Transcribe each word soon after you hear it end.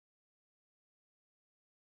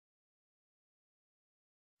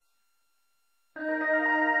Behold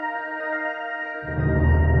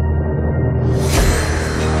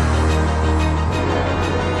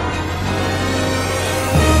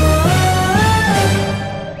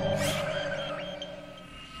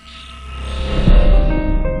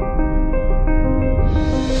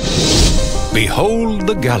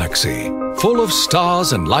the galaxy, full of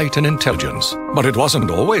stars and light and intelligence. But it wasn't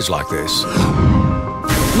always like this.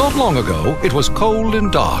 Not long ago, it was cold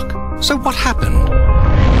and dark. So what happened?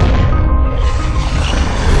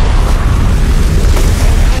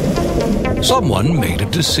 Someone made a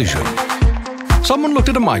decision. Someone looked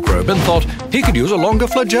at a microbe and thought he could use a longer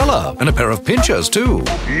flagella and a pair of pinchers too.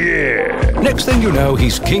 Yeah. Next thing you know,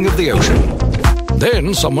 he's king of the ocean.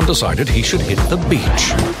 Then someone decided he should hit the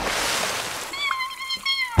beach.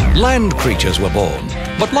 Land creatures were born,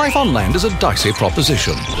 but life on land is a dicey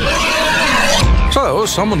proposition. So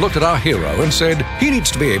someone looked at our hero and said he needs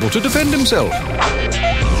to be able to defend himself.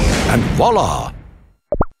 And voila!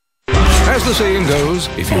 As the saying goes,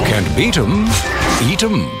 if you can't beat 'em, eat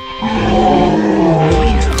 'em.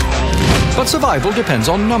 But survival depends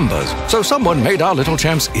on numbers, so someone made our little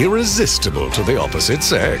champs irresistible to the opposite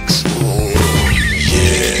sex.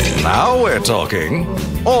 Yeah. Now we're talking.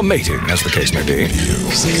 Or mating, as the case may be.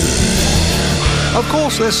 Of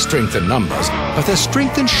course, there's strength in numbers, but there's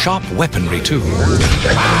strength in sharp weaponry too.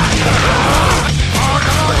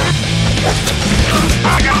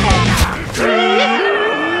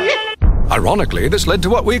 Ironically, this led to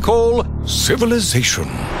what we call civilization.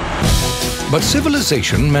 But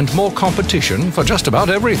civilization meant more competition for just about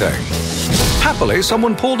everything. Happily,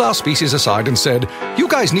 someone pulled our species aside and said, "You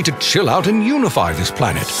guys need to chill out and unify this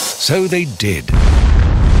planet." So they did.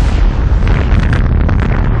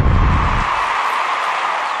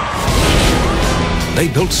 They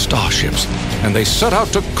built starships, and they set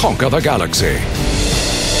out to conquer the galaxy.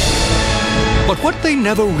 But what they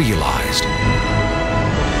never realized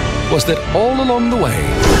was that all along the way,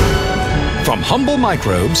 from humble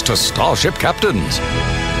microbes to starship captains,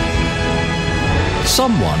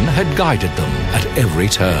 someone had guided them at every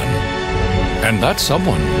turn. And that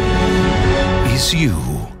someone is you.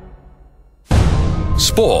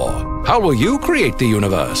 Spore, how will you create the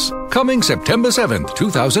universe? Coming September 7th,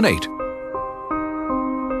 2008.